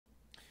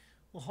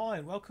Well, hi,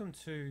 and welcome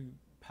to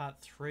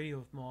part three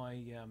of my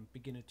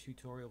beginner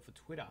tutorial for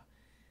Twitter.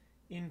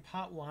 In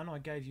part one, I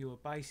gave you a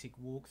basic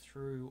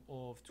walkthrough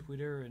of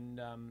Twitter and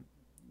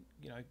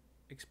you know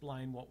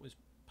explain what was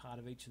part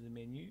of each of the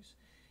menus.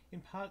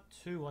 In part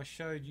two, I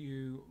showed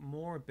you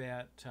more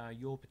about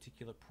your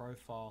particular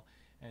profile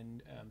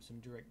and some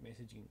direct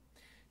messaging.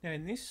 Now,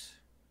 in this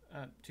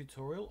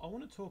tutorial, I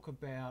want to talk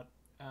about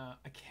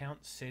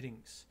account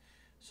settings.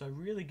 So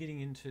really getting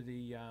into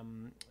the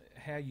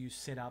how you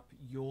set up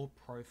your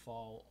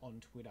profile on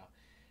Twitter.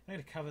 I'm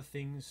going to cover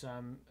things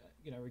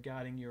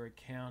regarding your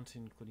account,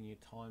 including your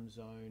time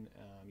zone,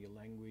 your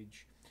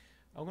language.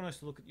 I'm going to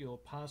also look at your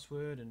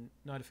password and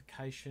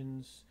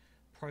notifications,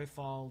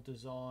 profile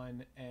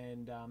design,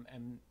 and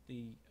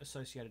the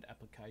associated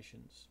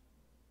applications.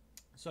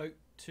 So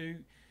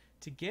to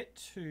get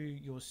to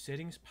your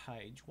settings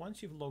page,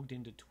 once you've logged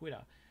into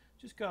Twitter,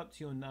 just go up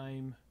to your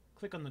name,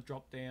 click on the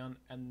drop down,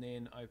 and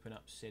then open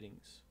up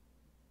settings.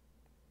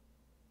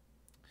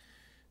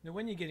 Now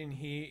when you get in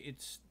here,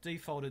 it's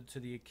defaulted to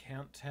the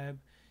account tab.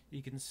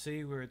 You can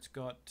see where it's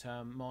got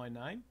my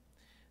name.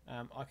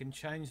 I can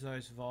change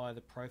those via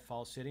the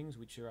profile settings,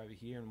 which are over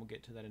here, and we'll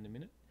get to that in a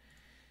minute.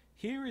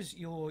 Here is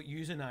your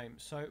username.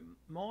 So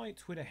my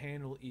Twitter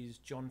handle is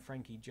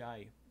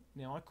JohnFrankieJ.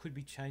 Now I could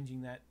be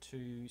changing that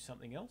to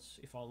something else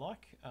if I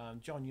like.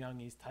 John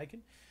Young is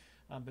taken,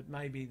 but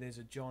maybe there's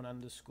a John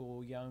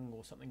 _ Young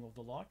or something of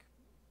the like.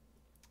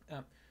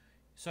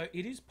 So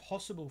it is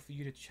possible for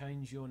you to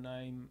change your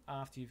name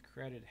after you've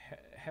created.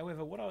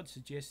 However, what I would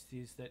suggest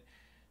is that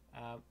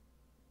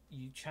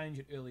you change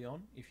it early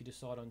on if you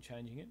decide on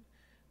changing it,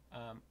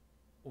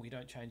 or you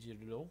don't change it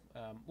at all.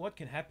 What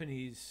can happen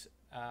is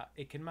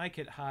it can make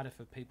it harder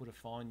for people to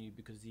find you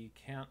because the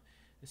account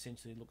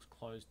essentially looks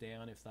closed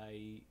down if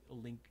they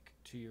link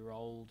to your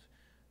old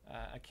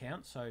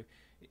account. So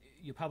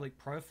your public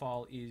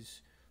profile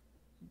is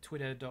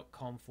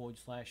twitter.com/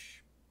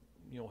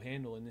 your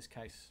handle, in this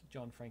case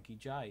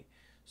JohnFrankieJ.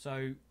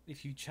 So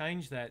if you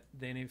change that,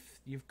 then if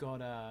you've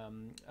got a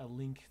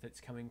link that's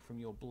coming from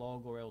your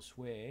blog or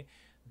elsewhere,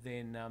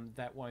 then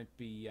that won't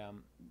be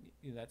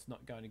that's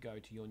not going to go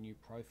to your new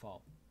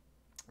profile.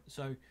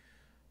 So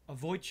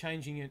avoid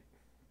changing it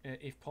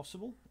if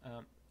possible.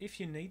 If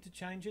you need to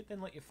change it,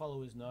 then let your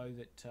followers know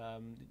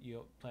that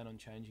you plan on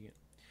changing it.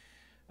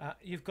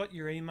 You've got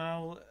your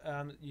email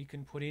you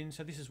can put in,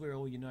 so this is where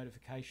all your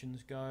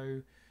notifications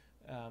go.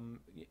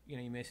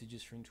 Your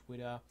messages from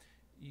Twitter.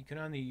 You can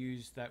only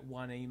use that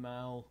one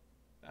email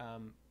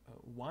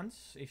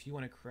once. If you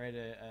want to create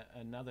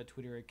another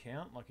Twitter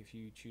account, like if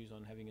you choose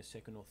on having a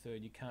second or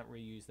third, you can't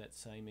reuse that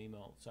same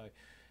email. So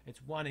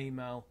it's one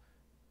email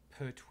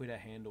per Twitter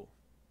handle.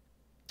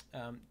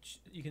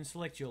 You can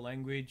select your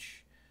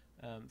language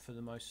for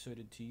the most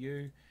suited to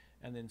you,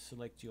 and then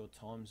select your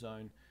time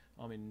zone.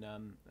 I'm in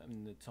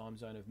the time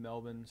zone of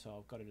Melbourne, so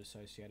I've got it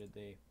associated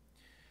there.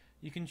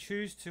 You can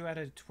choose to add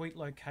a tweet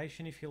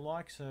location if you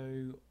like.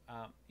 So,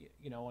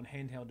 on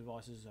handheld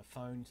devices, a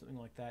phone, something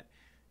like that,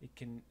 it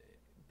can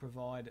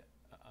provide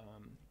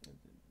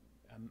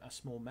a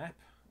small map,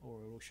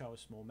 or it will show a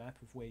small map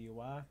of where you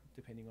are,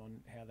 depending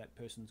on how that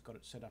person's got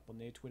it set up on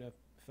their Twitter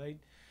feed.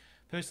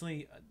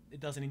 Personally, it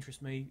doesn't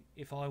interest me.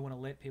 If I want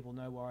to let people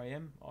know where I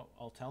am,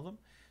 I'll tell them.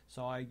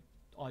 So I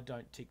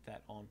don't tick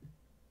that on.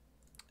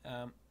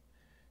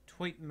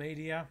 Tweet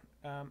media.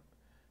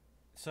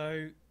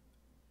 So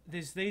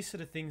there's these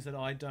sort of things that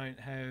I don't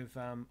have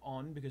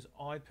on because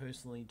I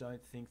personally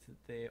don't think that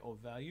they're of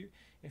value.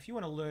 If you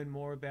want to learn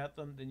more about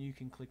them, then you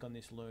can click on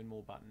this Learn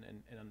More button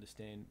and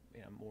understand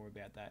more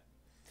about that.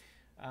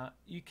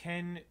 You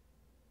can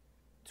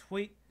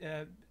tweet,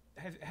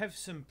 have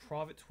some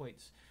private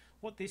tweets.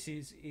 What this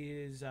is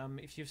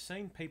if you've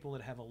seen people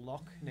that have a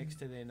lock next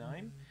to their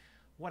name,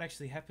 what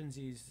actually happens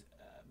is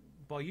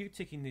by you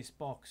ticking this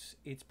box,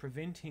 it's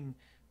preventing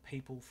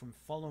people from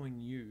following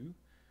you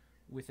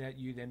without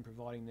you then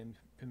providing them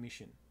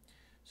permission.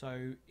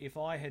 So if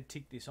I had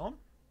ticked this on,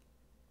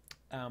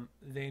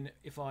 then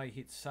if I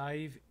hit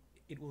save,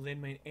 it will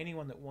then mean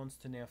anyone that wants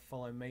to now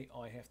follow me,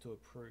 I have to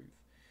approve.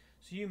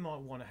 So you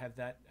might want to have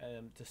that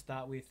to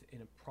start with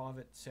in a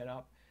private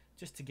setup,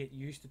 just to get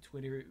used to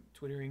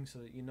twittering, so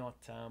that you're not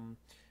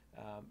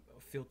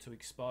feel too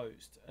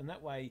exposed. And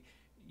that way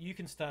you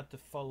can start to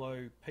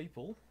follow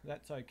people,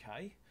 that's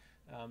okay,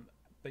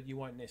 but you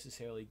won't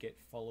necessarily get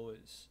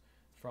followers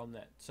from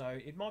that. So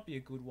it might be a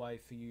good way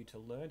for you to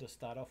learn to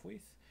start off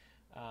with.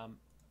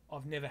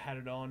 I've never had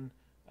it on.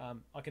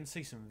 I can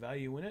see some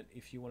value in it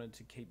if you wanted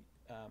to keep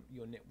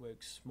your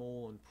network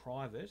small and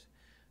private,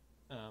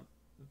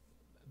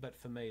 but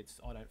for me,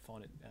 I don't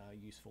find it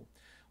useful.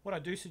 What I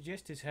do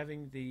suggest is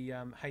having the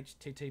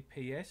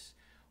HTTPS.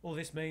 All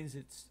this means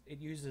it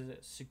uses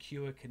a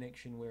secure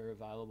connection where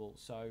available.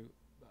 So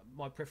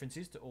my preference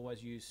is to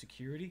always use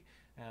security.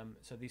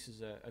 So this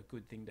is a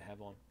good thing to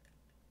have on.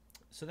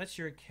 So that's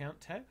your account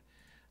tab.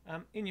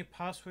 In your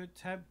password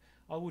tab,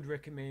 I would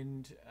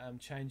recommend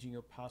changing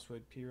your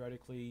password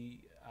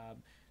periodically.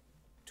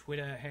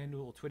 Twitter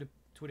handle or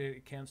Twitter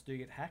accounts do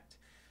get hacked.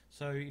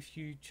 So if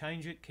you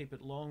change it, keep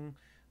it long.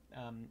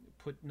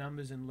 put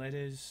numbers and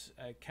letters,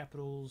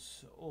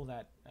 capitals, all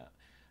that.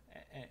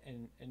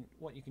 And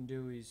what you can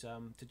do is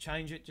to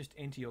change it, just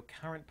enter your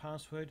current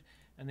password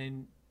and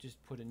then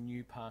just put a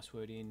new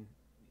password in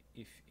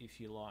if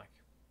you like,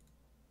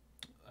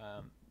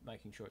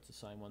 making sure it's the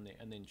same one there,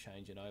 and then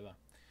change it over.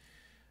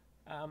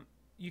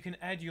 You can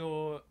add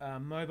your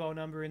mobile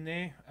number in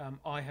there.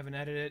 I haven't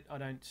added it. I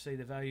don't see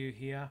the value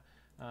here.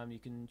 You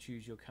can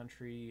choose your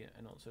country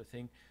and all sort of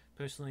thing.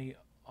 Personally,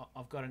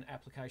 I've got an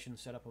application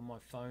set up on my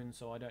phone,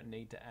 so I don't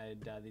need to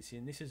add this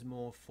in. This is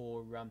more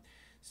for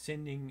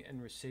sending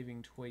and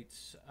receiving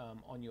tweets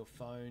on your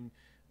phone.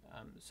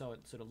 So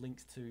it sort of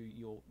links to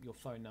your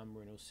phone number,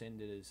 and it'll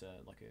send it as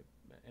like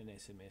an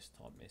SMS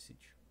type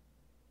message.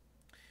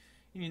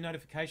 In your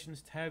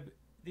notifications tab,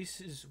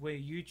 this is where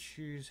you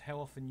choose how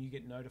often you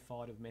get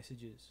notified of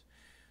messages.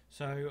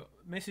 So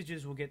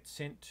messages will get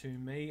sent to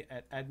me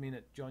at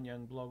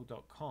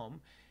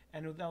admin@johnyoungblog.com,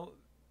 and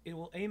it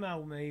will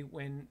email me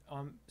when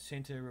I'm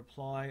sent a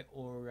reply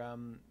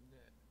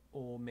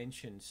or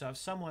mention. So if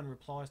someone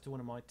replies to one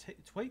of my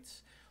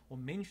tweets or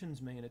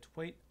mentions me in a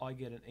tweet, I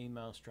get an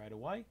email straight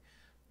away.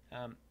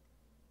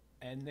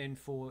 And then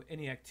for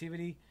any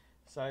activity,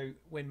 so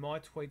when my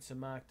tweets are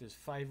marked as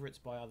favourites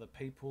by other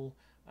people,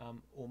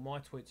 or my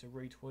tweets are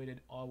retweeted,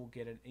 I will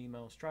get an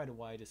email straight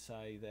away to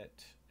say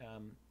that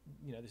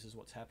this is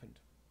what's happened.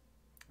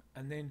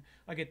 And then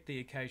I get the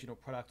occasional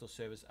product or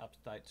service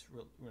updates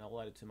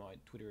related to my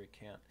Twitter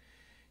account.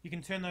 You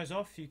can turn those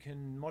off. You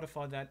can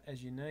modify that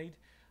as you need.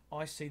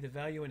 I see the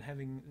value in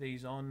having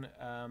these on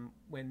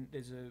when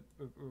there's a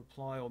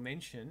reply or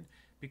mention,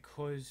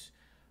 because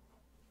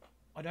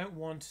I don't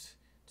want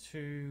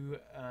to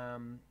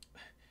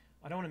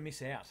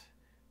miss out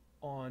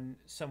on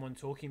someone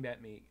talking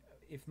about me.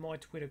 If my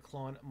Twitter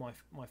client, my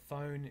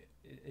phone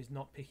is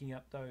not picking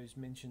up those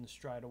mentions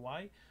straight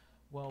away,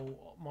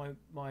 well,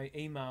 my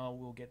email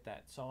will get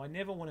that. So I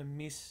never want to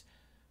miss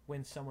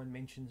when someone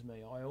mentions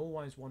me. I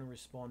always want to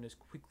respond as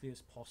quickly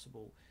as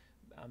possible.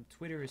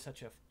 Twitter is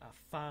such a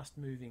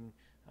fast-moving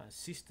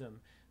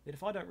system that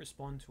if I don't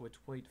respond to a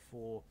tweet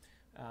for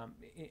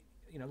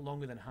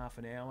longer than half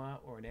an hour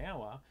or an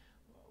hour,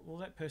 well,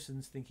 that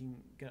person's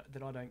thinking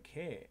that I don't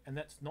care, and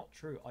that's not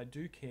true. I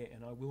do care,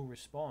 and I will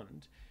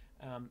respond,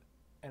 and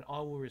I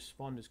will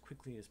respond as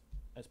quickly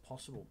as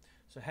possible.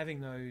 So having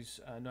those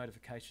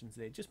notifications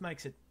there just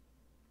makes it,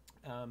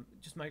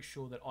 just makes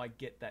sure that I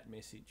get that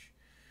message.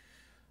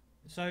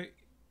 So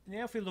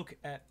now if we look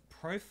at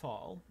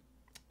profile,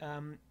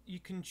 you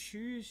can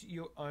choose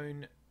your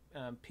own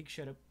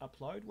picture to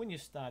upload. When you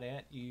start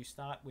out, you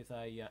start with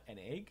an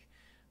egg,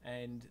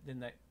 and then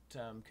that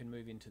can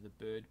move into the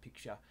bird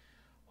picture.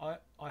 I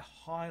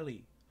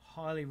highly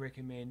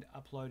recommend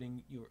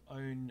uploading your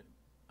own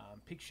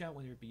picture,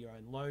 whether it be your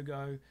own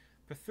logo,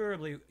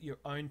 preferably your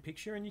own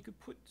picture, and you could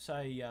put,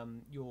 say,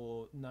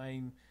 your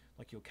name,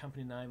 like your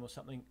company name or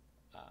something,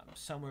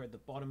 somewhere at the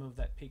bottom of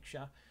that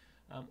picture.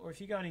 Or if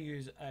you're going to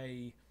use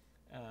a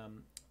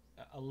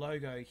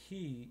logo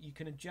here, you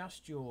can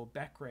adjust your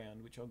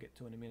background, which I'll get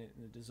to in a minute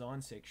in the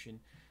design section,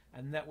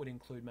 and that would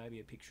include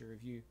maybe a picture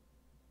of you.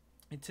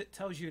 It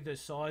tells you the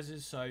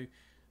sizes, so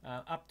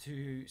up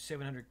to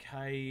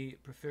 700k,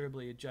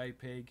 preferably a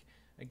JPEG,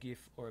 a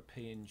GIF, or a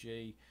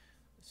PNG.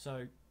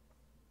 So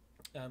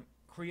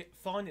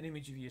find an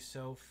image of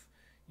yourself,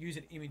 use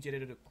an image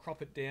editor to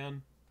crop it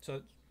down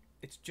so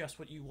it's just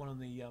what you want on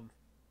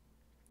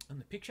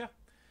the picture,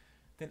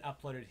 then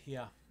upload it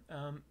here.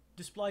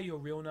 Display your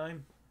real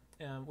name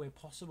where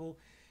possible.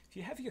 If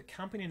you have your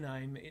company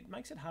name, it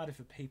makes it harder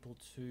for people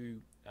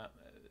to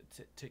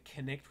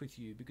connect with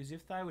you, because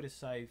if they were to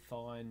say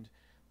find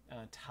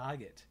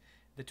Target,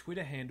 the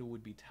Twitter handle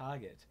would be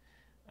Target,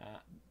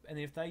 and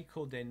if they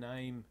called their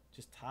name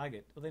just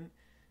Target, well then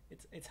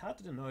it's hard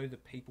to know the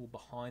people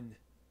behind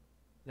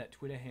that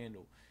Twitter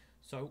handle.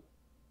 So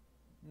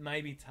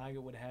maybe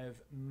Target would have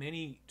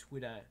many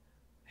Twitter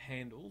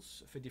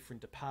handles for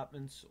different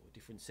departments or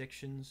different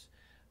sections,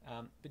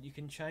 but you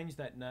can change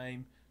that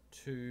name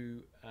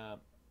to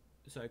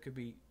so it could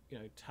be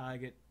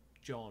Target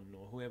John,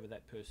 or whoever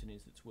that person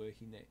is that's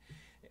working there.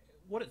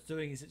 What it's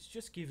doing is it's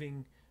just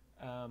giving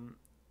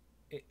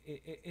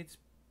it's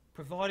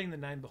providing the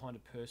name behind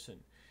a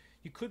person.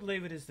 You could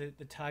leave it as the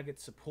Target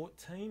support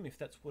team if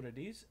that's what it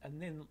is,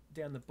 and then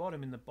down the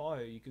bottom in the bio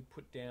you could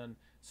put down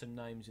some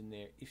names in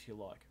there if you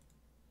like.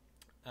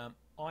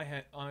 I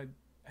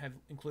have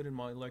included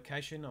my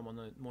location. I'm on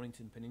the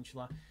Mornington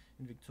Peninsula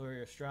in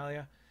Victoria,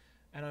 Australia,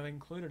 and I've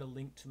included a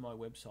link to my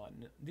website.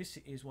 And this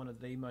is one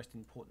of the most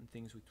important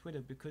things with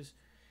Twitter, because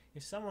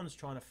if someone's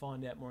trying to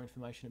find out more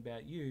information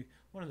about you,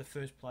 one of the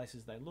first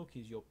places they look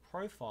is your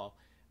profile,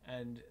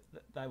 and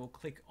they will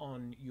click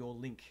on your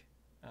link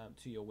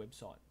to your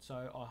website.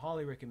 So I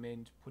highly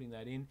recommend putting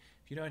that in.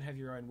 If you don't have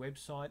your own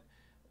website,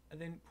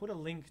 then put a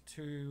link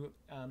to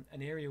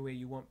an area where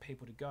you want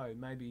people to go.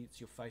 Maybe it's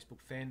your Facebook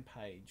fan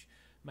page,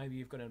 maybe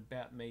you've got an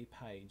About Me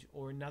page,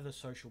 or another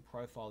social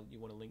profile that you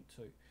want to link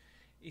to.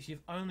 If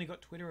you've only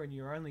got Twitter and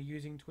you're only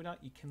using Twitter,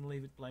 you can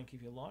leave it blank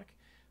if you like,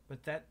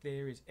 but that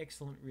there is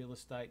excellent real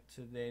estate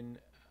to then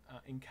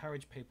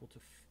encourage people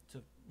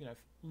to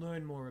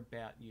learn more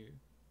about you.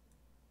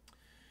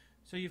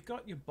 So you've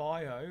got your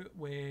bio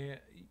where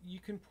you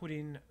can put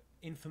in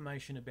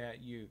information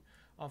about you.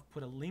 I've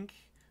put a link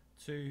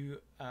to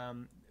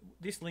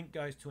this link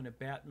goes to an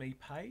About Me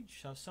page.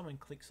 So if someone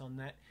clicks on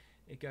that,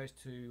 it goes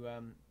to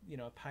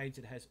a page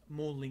that has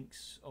more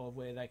links of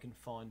where they can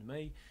find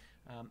me.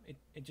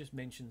 It just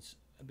mentions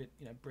a bit,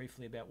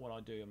 briefly about what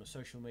I do. I'm a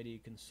social media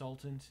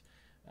consultant.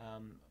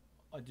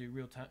 I do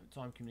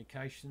real-time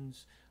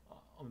communications.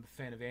 I'm a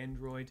fan of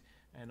Android,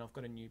 and I've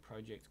got a new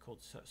project called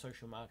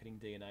Social Marketing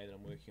DNA that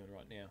I'm working on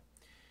right now.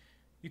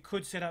 You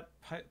could set up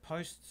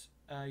posts,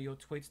 your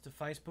tweets to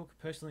Facebook.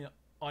 Personally,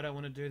 I don't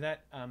want to do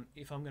that.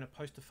 If I'm going to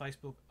post to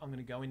Facebook, I'm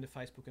going to go into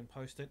Facebook and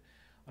post it.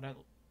 I don't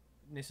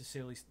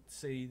necessarily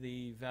see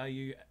the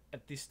value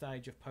at this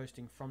stage of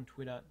posting from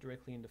Twitter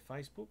directly into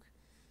Facebook.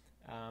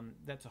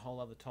 That's a whole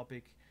other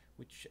topic,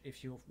 which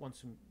if you want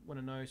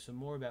to know some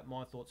more about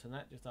my thoughts on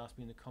that, just ask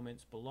me in the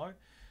comments below.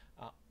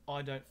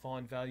 I don't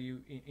find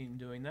value in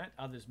doing that.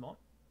 Others might.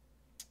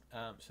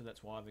 So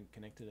that's why I haven't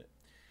connected it.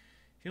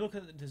 If you look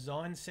at the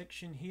design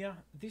section here,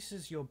 this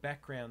is your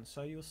background.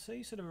 So you'll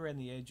see sort of around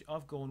the edge,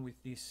 I've gone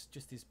with this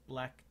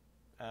black,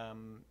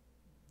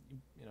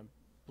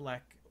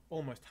 black,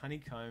 almost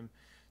honeycomb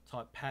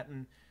type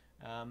pattern.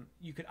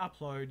 You could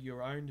upload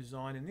your own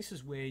design, and this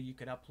is where you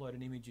could upload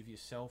an image of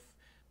yourself.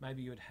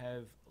 Maybe you would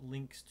have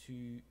links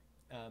to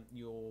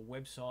your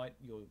website,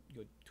 your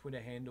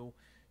Twitter handle,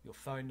 your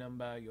phone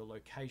number, your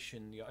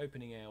location, your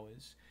opening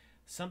hours,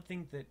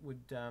 something that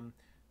would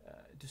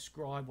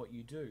describe what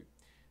you do.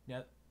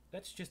 Now,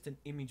 that's just an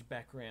image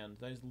background.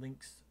 Those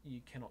links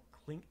you cannot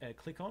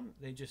click on.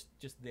 They're just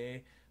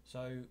there.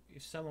 So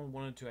if someone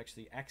wanted to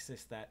actually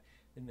access that,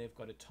 then they've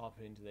got to type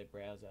it into their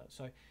browser.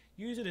 So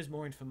use it as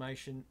more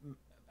information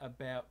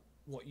about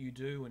what you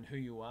do and who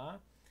you are,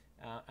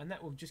 and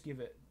that will just give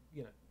it,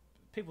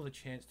 people the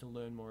chance to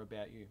learn more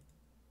about you.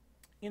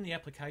 In the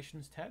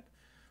Applications tab,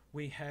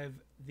 we have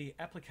the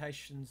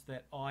applications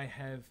that I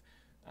have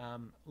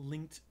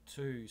linked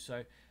to.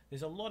 So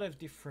there's a lot of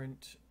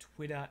different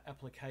Twitter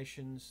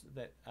applications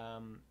that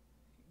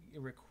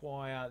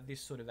require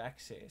this sort of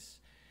access,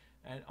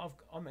 and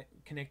I'm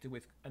connected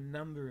with a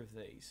number of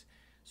these.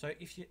 So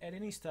if you at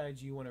any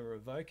stage you want to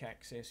revoke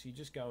access, you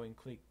just go and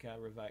click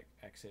revoke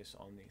access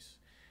on this.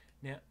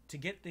 Now, to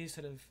get these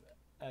sort of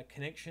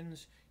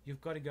connections,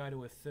 you've got to go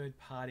to a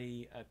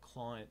third-party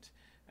client,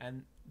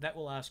 and that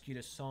will ask you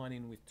to sign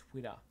in with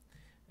Twitter.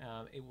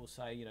 It will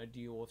say, do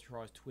you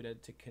authorize Twitter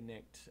to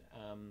connect,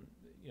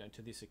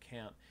 to this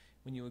account?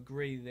 When you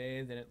agree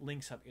there, then it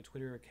links up your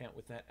Twitter account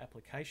with that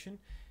application.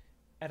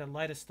 At a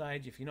later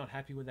stage, if you're not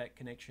happy with that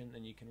connection,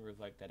 then you can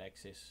revoke that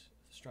access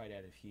straight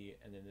out of here,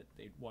 and then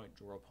it won't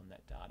draw upon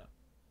that data.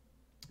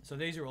 So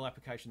these are all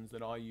applications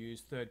that I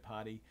use, third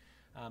party,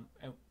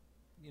 and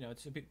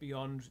it's a bit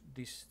beyond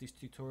this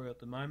tutorial at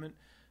the moment.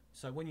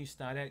 So when you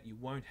start out, you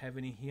won't have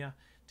any here.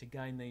 To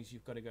gain these,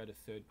 you've got to go to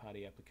third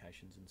party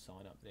applications and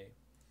sign up there.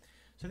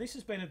 So this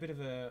has been a bit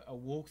of a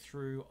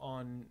walkthrough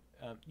on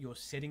your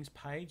settings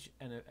page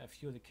and a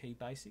few of the key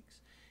basics.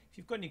 If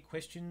you've got any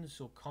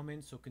questions or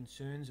comments or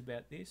concerns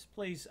about this,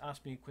 please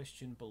ask me a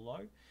question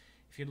below.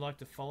 If you'd like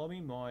to follow me,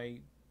 my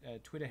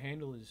Twitter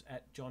handle is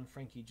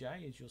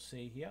 @JohnFrankieJ, as you'll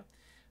see here.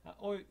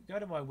 Or go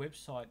to my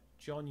website,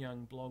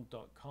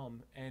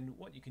 johnyoungblog.com, and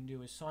what you can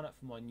do is sign up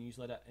for my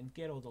newsletter and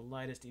get all the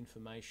latest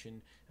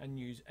information and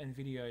news and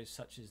videos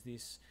such as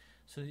this,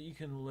 so that you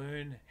can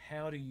learn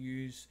how to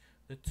use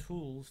the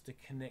tools to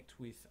connect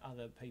with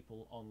other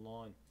people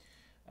online.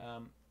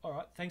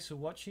 Alright, thanks for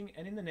watching,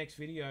 and in the next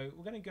video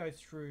we're going to go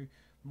through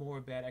more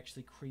about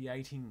actually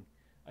creating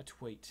a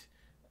tweet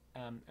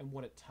and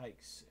what it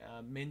takes,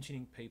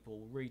 mentioning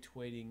people,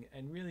 retweeting,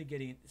 and really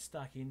getting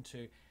stuck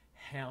into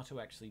how to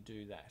actually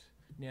do that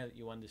now that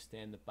you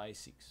understand the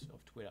basics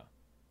of Twitter.